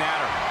coming at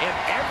her. And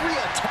every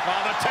attack... Oh,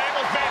 the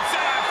table's been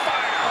set on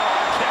fire. Oh,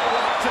 I can't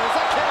watch this.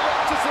 I can't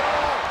watch this at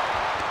all.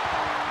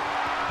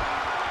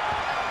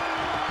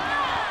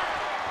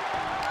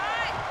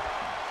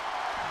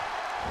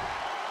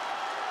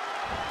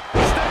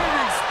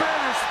 Standing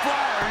Spanish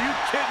fly. Are you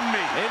kidding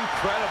me?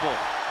 Incredible.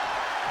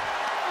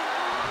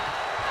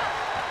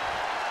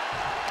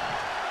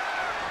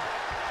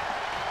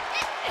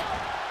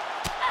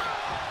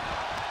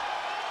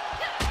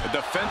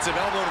 Defensive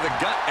elbow to the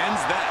gut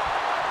ends that.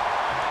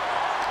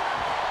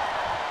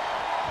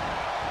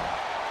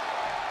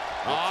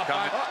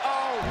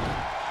 Uh-oh.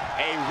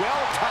 A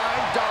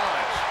well-timed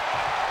dodge.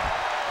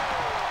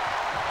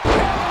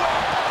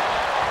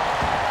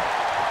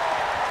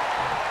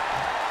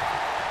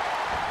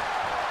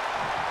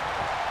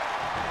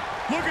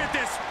 Look at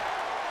this.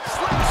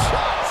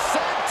 Slingshot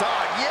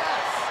senton,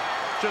 yes.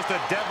 Just a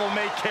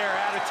devil-may-care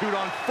attitude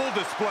on full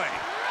display.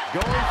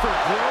 Going for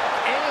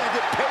broke, and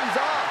it pays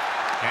off.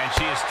 And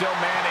she is still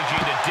managing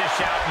to dish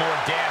out more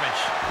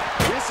damage.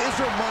 This is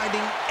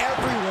reminding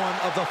everyone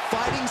of the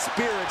fighting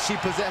spirit she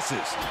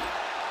possesses.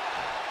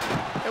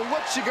 And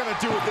what's she gonna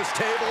do with this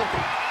table?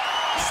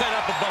 Set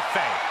up a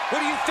buffet.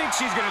 What do you think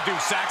she's gonna do,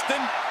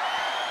 Saxton?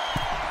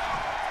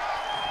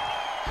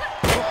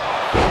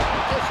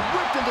 Just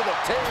whipped into the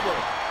table.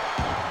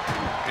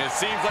 It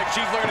seems like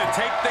she's learning to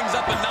take things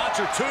up a notch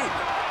or two.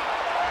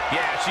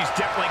 Yeah, she's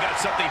definitely got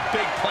something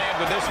big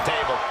planned with this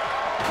table.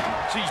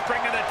 She's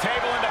bringing the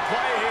table into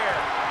play here.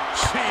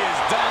 She is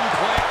done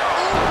playing.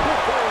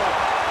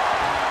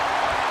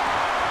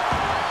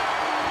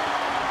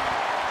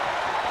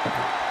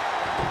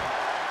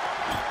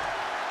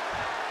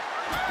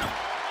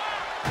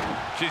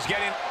 She's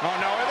getting... Oh,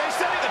 no. Are they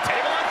setting the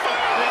table on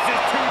fire? This is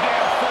too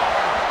damn far.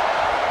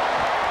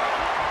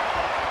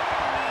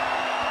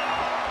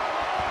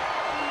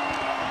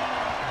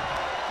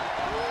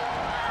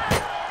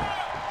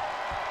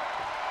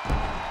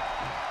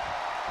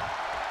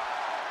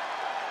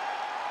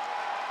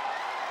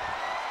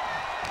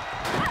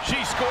 She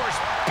scores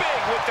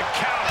big with the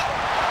counter.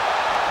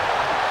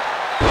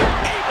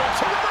 Able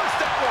to reverse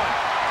that one.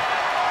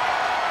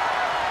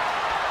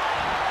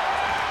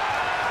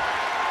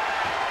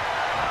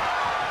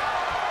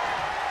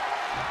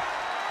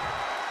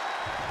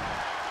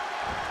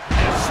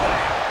 And a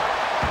slam.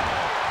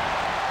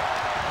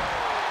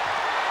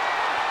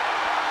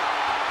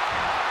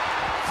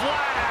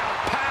 Flat out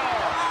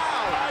power.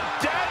 A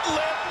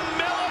deadlift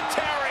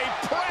military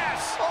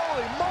press.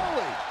 Holy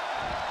moly.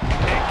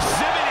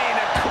 Exhibiting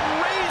a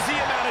crazy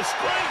amount of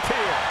strength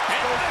here.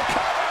 And the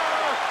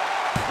cover.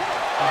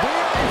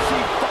 Where is she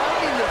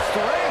finding the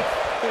strength?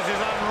 This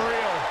is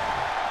unreal.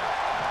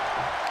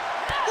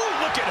 Ooh,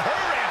 look at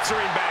her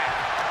answering back.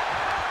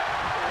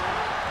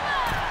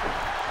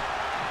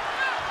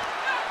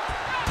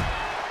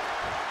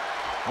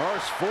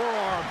 Harsh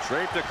forearm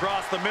draped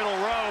across the middle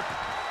rope.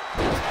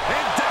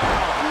 And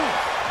down.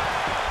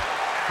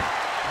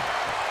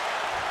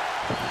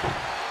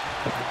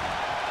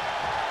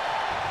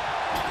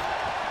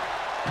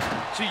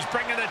 She's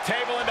bringing the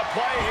table into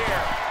play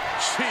here.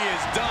 She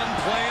is done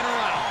playing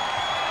around.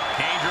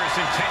 Dangerous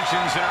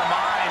intentions in her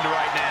mind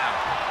right now.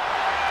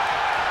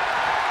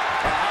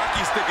 A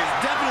hockey stick is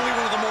definitely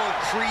one of the more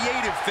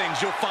creative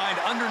things you'll find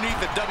underneath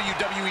the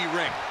WWE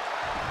ring.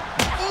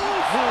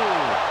 Oh,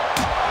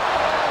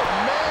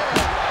 man.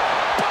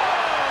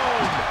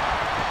 Boom.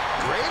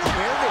 Great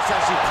awareness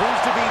as she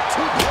proves to be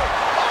too quick.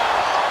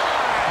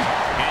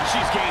 And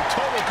she's gained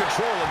total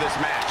control of this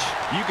match.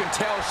 You can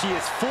tell she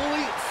is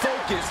fully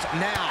focused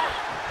now.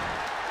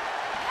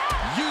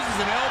 Uses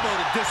an elbow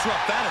to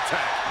disrupt that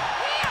attack.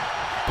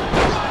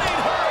 Running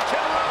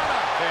hurricanrana.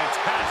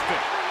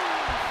 Fantastic.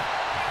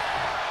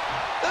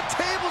 The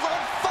table's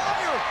on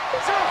fire.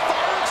 Is there a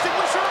fire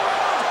extinguisher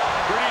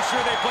around? Pretty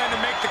sure they plan to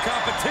make the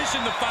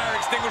competition the fire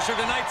extinguisher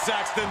tonight,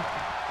 Saxton.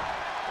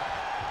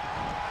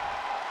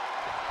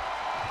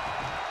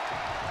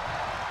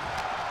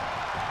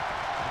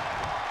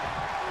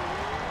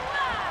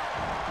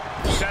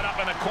 Set up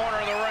in the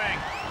corner of the ring.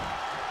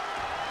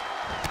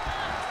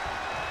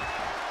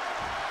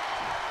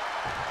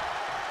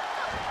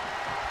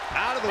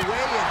 Out of the way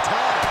in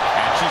time.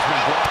 And she's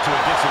been brought to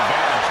a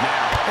disadvantage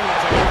now.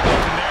 There's like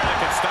nothing there that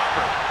can stop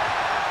her.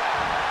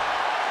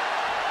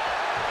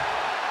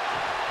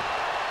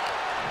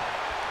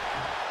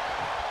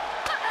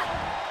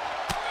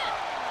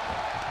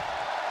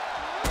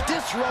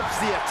 disrupts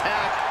the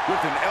attack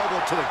with an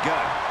elbow to the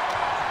gut.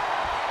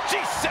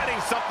 She's setting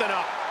something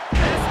up.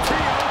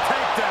 STO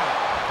takedown.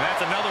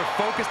 That's another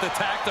focused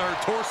attack to her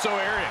torso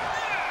area.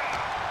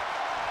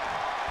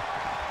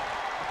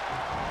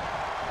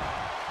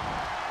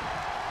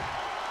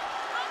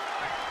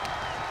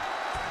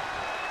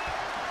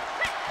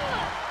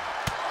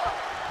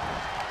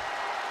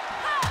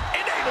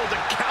 Enabled to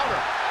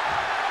counter.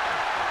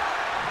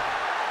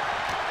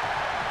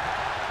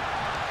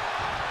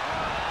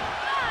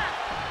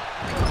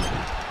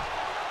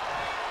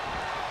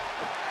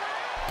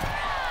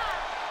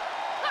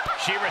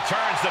 She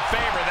returns the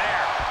favor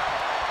there.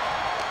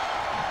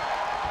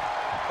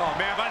 Oh,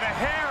 man, by the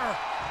hair.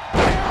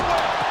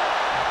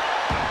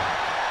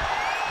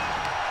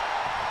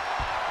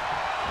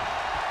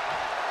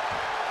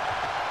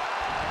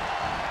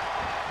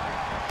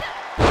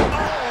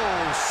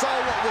 Oh, saw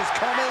what was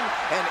coming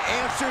and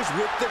answers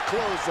with the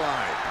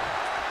clothesline.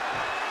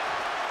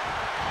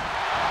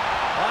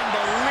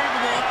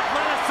 Unbelievable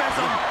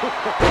athleticism.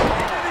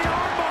 Into the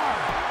armbar.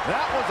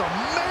 That was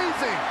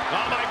amazing.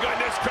 Oh, my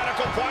goodness.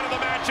 Critical point of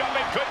the matchup.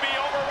 It could be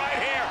over right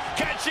here.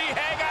 Can she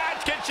hang on?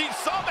 Can she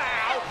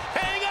somehow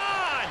hang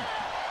on?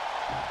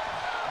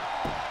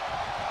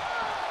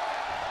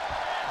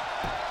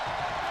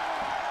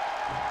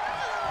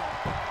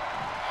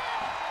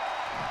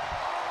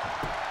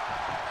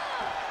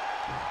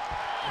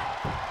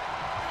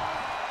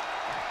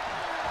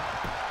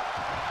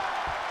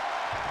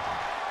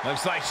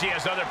 Looks like she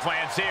has other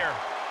plans here.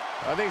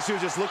 I think she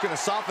was just looking to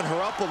soften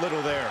her up a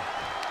little there.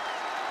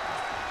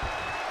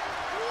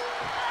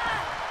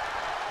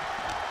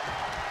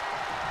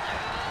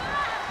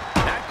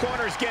 That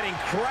corner's getting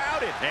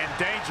crowded And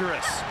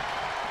dangerous.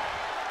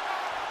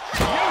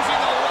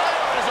 using the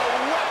ladder as a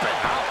weapon.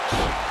 Ouch.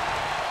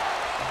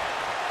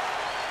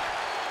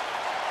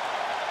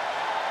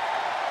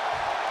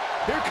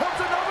 Here comes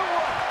another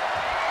one.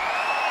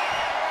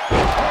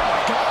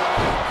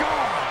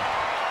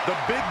 The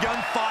big gun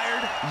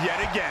fired yet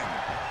again.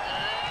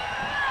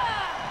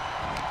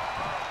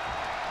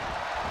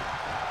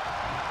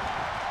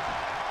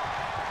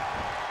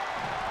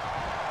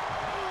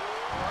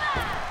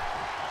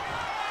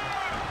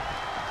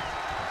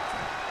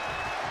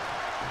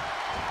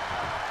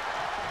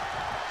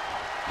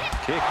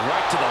 Kick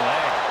right to the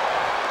leg.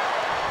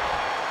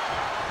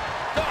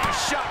 Oh,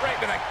 shot right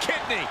to the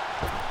kidney.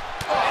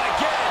 Oh, and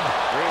again.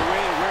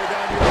 Wear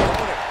down your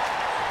opponent.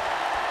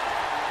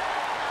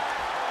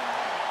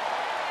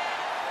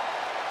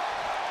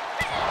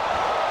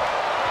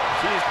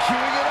 She's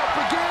queuing it up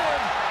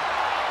again.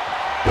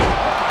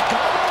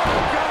 Oh,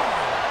 God.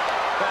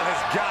 That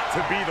has got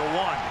to be the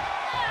one.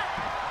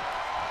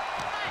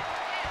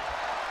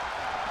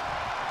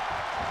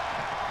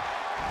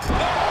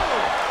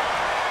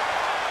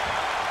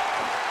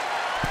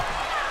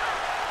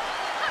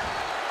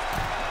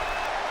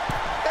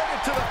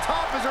 Headed to the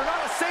top. Is there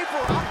not a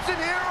safer option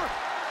here?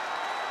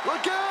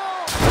 Look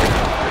out!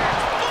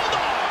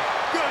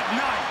 Good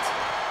night.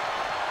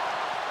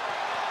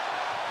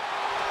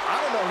 I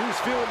don't know who's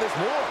feeling this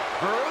more,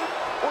 her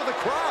or the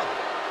crowd.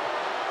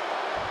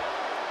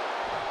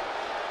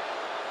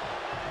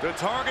 The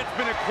target's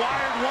been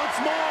acquired once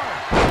more.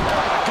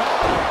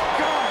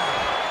 God.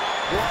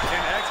 What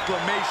an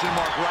exclamation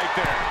mark right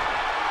there.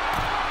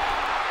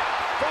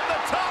 From the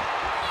top.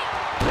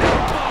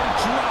 Elbow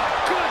drop.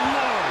 Good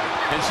Lord.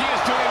 And she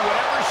is doing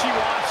whatever she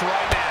wants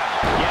right now.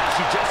 Yeah,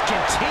 she just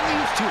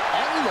continues to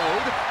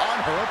unload on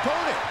her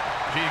opponent.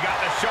 She's got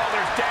the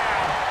shoulders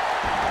down.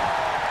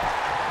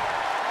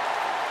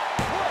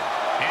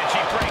 And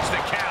she breaks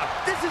the count.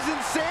 This is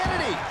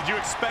insanity. Did you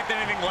expect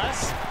anything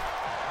less?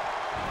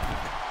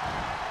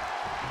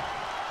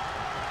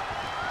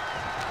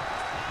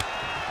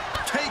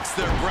 Takes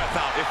their breath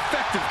out.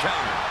 Effective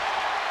counter.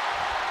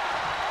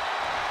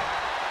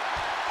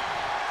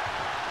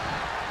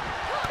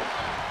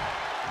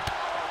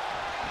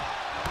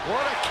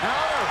 What a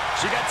counter.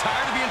 She got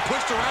tired of being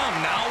pushed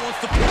around. Now wants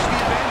to push the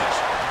advantage.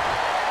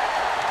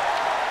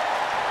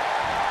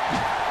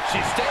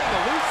 She's staying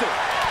elusive.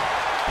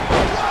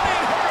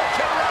 Running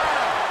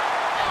hurricanrana.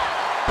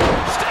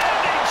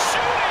 Standing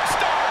shooting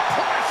star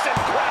press.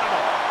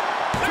 Incredible.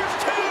 There's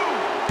two.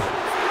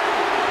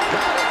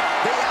 Got it.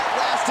 They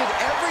outlasted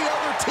every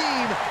other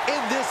team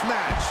in this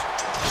match.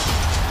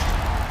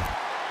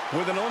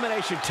 With an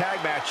elimination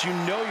tag match, you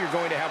know you're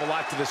going to have a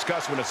lot to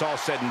discuss when it's all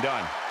said and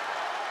done.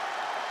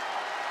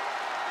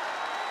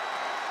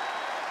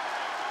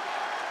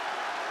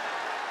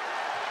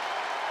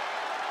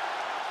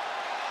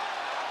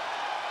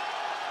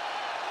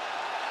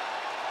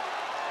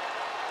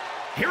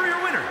 Here are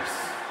your winners,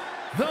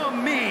 the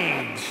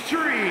Mean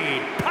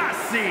Street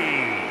Posse.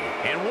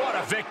 And what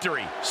a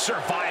victory,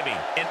 surviving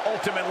and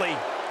ultimately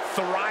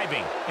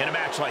thriving in a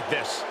match like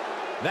this.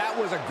 That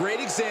was a great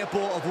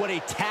example of what a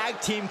tag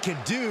team can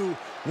do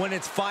when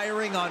it's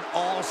firing on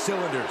all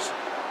cylinders.